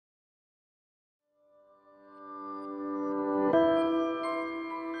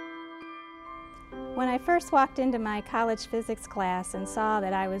I first walked into my college physics class and saw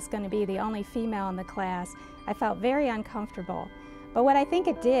that I was going to be the only female in the class, I felt very uncomfortable. But what I think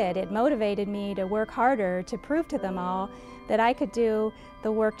it did, it motivated me to work harder to prove to them all that I could do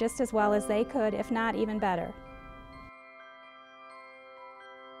the work just as well as they could, if not even better.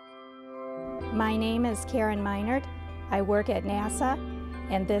 My name is Meinert. I work at NASA,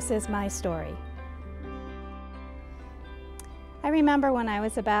 and this is my story. I remember when I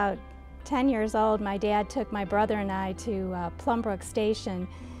was about 10 years old, my dad took my brother and I to Plumbrook Station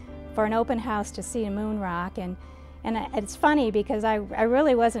for an open house to see a moon rock. And it's funny because I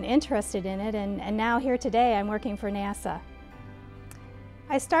really wasn't interested in it, and now here today I'm working for NASA.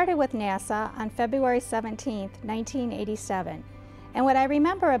 I started with NASA on February 17th, 1987. And what I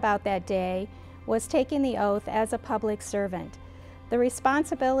remember about that day was taking the oath as a public servant. The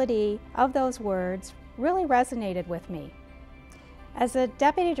responsibility of those words really resonated with me. As a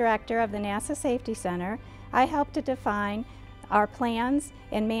deputy director of the NASA Safety Center, I helped to define our plans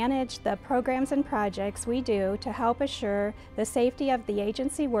and manage the programs and projects we do to help assure the safety of the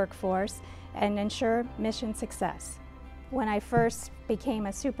agency workforce and ensure mission success. When I first became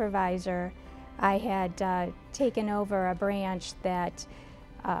a supervisor, I had taken over a branch that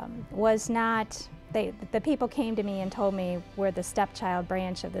was not, the people came to me and told me we're the stepchild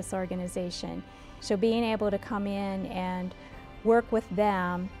branch of this organization. So being able to come in and work with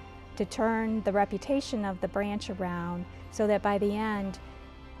them to turn the reputation of the branch around so that by the end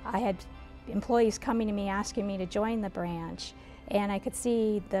I had employees coming to me asking me to join the branch, and I could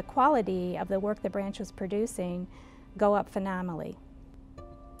see the quality of the work the branch was producing go up phenomenally.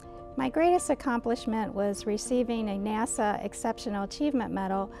 My greatest accomplishment was receiving a NASA Exceptional Achievement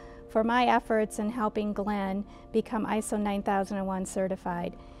Medal for my efforts in helping Glenn become ISO 9001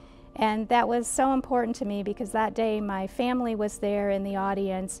 certified. And that was so important to me because that day my family was there in the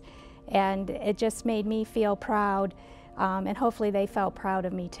audience, and it just made me feel proud, and hopefully they felt proud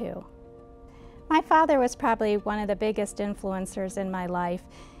of me too. My father was probably one of the biggest influencers in my life.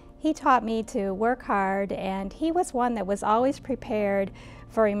 He taught me to work hard, and he was one that was always prepared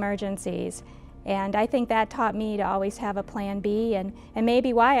for emergencies. And I think that taught me to always have a plan B, and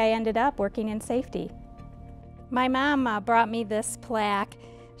maybe why I ended up working in safety. My mom brought me this plaque.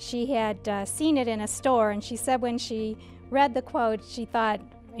 She had seen it in a store, and she said when she read the quote, she thought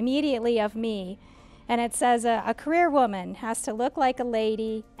immediately of me. And it says, a career woman has to look like a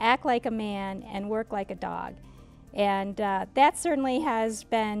lady, act like a man, and work like a dog. And that certainly has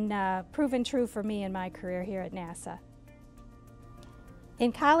been proven true for me in my career here at NASA.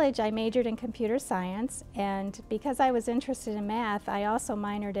 In college, I majored in computer science, and because I was interested in math, I also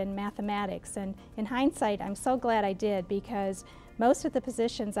minored in mathematics. And in hindsight, I'm so glad I did, because most of the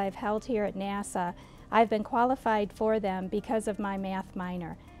positions I've held here at NASA, I've been qualified for them because of my math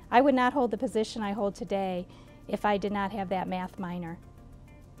minor. I would not hold the position I hold today if I did not have that math minor.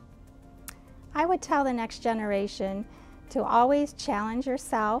 I would tell the next generation to always challenge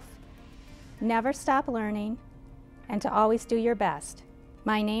yourself, never stop learning, and to always do your best.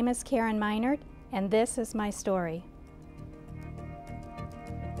 My name is Meinert, and this is my story.